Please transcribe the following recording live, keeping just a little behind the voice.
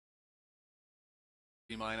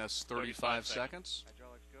Minus 35 seconds.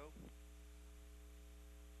 Hydraulics go.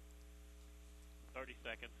 30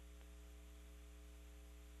 seconds.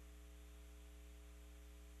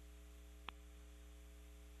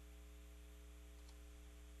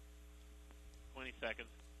 20 seconds.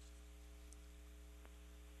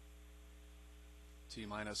 T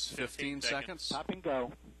minus 15 seconds. Stop and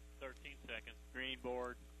go. 13 seconds. Green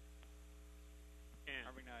board. 10.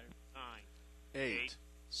 9. 8,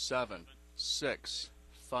 7, 6,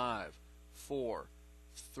 5, 4,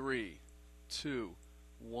 3, 2,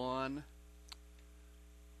 1.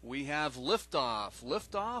 We have liftoff.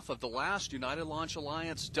 Liftoff of the last United Launch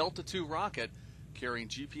Alliance Delta II rocket carrying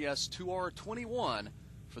GPS 2R-21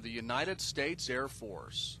 for the United States Air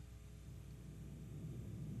Force.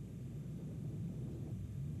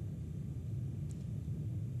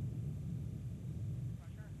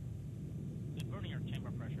 Good burning or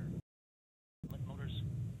chamber pressure. Let motors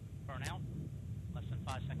burn out less than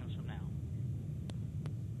 5 seconds from now.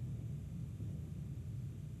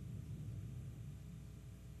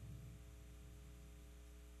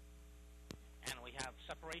 And we have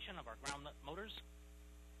separation of our ground-lit motors.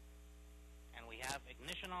 And we have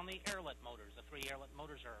ignition on the air-lit motors. The 3 air-lit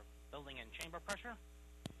motors are building in chamber pressure.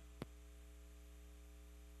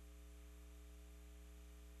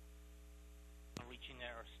 Reaching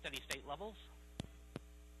their steady state levels.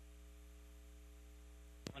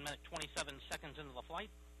 1 minute 27 seconds into the flight.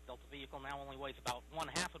 Delta vehicle now only weighs about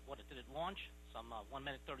 1/2 of what it did at launch. Some 1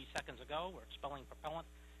 minute 30 seconds ago, we're expelling propellant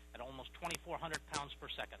at almost 2,400 pounds per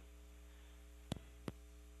second.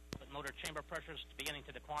 But motor chamber pressure is beginning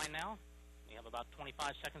to decline now. We have about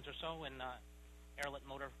 25 seconds or so in air-lit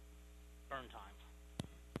motor burn time.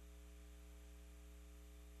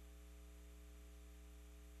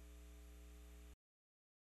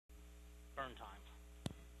 Burn time.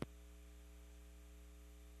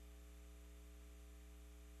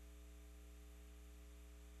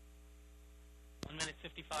 1 minute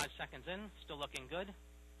 55 seconds in, still looking good.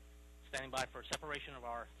 Standing by for separation of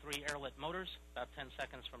our 3 air-lit motors, about 10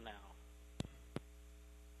 seconds from now.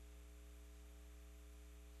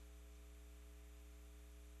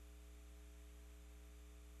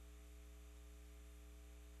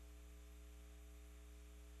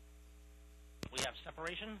 We have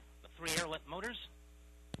separation, the 3 air-lit motors.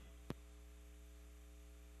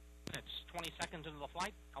 It's 20 seconds into the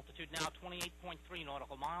flight. Altitude now 28.3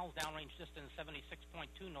 nautical miles. Downrange distance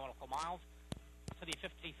 76.2 nautical miles. Velocity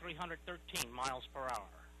 5,313 miles per hour.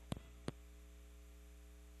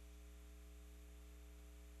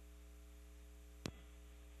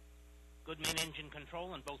 Good main engine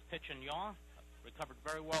control in both pitch and yaw. Recovered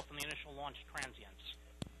very well from the initial launch transients.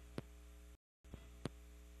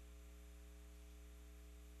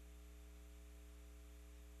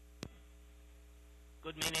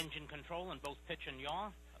 Good main engine control in both pitch and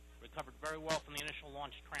yaw. Recovered very well from the initial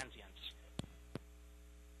launch transients.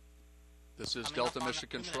 This is Delta Mission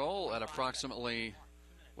Control at approximately,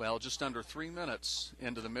 well, just under 3 minutes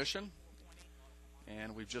into the mission.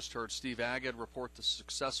 And we've just heard Steve Agad report the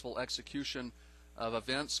successful execution of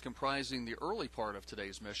events comprising the early part of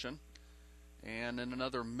today's mission. And in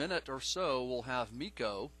another minute or so, we'll have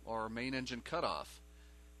MECO, our main engine cutoff.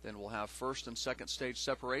 Then we'll have first and second stage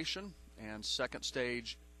separation and second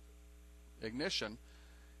stage ignition,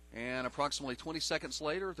 and approximately 20 seconds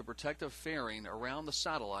later the protective fairing around the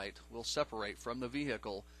satellite will separate from the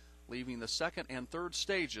vehicle, leaving the second and third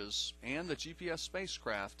stages and the GPS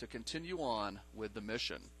spacecraft to continue on with the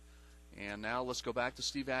mission. And now let's go back to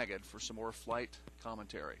Steve Agad for some more flight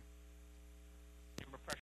commentary.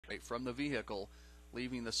 From the vehicle,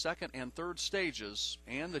 leaving the second and third stages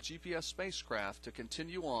and the GPS spacecraft to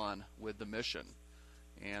continue on with the mission.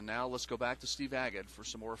 And now let's go back to Steve Agad for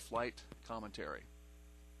some more flight commentary.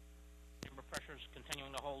 Chamber pressures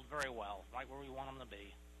continuing to hold very well, right where we want them to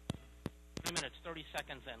be. 3 minutes, 30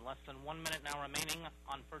 seconds in. Less than 1 minute now remaining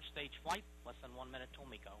on first stage flight. Less than 1 minute till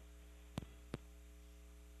MECO.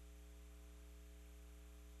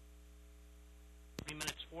 3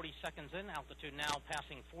 minutes, 40 seconds in. Altitude now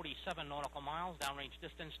passing 47 nautical miles. Downrange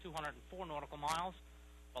distance 204 nautical miles.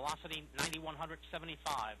 Velocity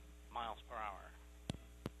 9,175 miles per hour.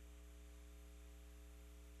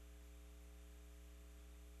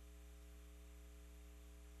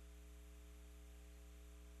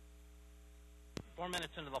 4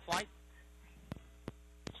 minutes into the flight.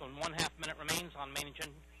 So 1/2 minute remains on main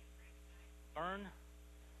engine burn.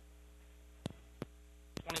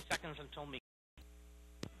 20 seconds until MECO.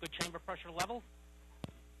 Good chamber pressure level.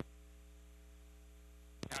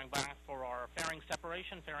 Going back for our fairing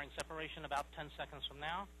separation. Fairing separation about 10 seconds from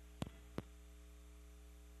now.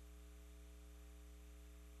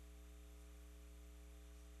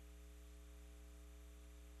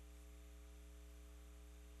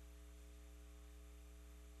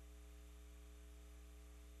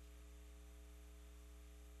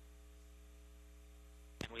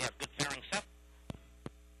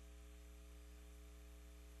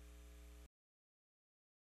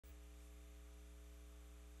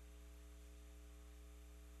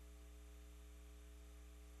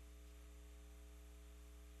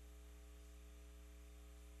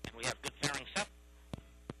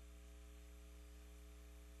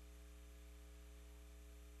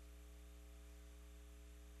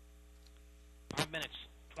 5 minutes,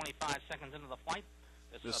 25 seconds into the flight.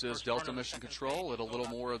 This is Delta Mission Control at a little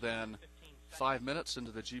more than 5 minutes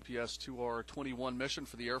into the GPS 2R-21 mission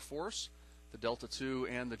for the Air Force. The Delta II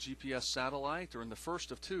and the GPS satellite are in the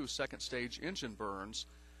first of two second stage engine burns,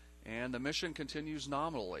 and the mission continues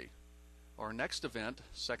nominally. Our next event,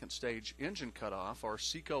 second stage engine cutoff, our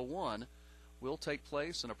SECO 1, will take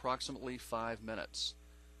place in approximately 5 minutes.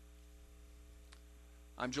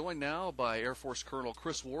 I'm joined now by Air Force Colonel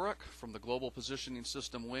Chris Warwick from the Global Positioning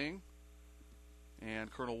System Wing.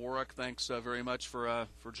 And Colonel Warwick, thanks very much for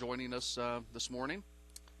joining us this morning.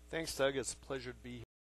 Thanks, Doug. It's a pleasure to be here.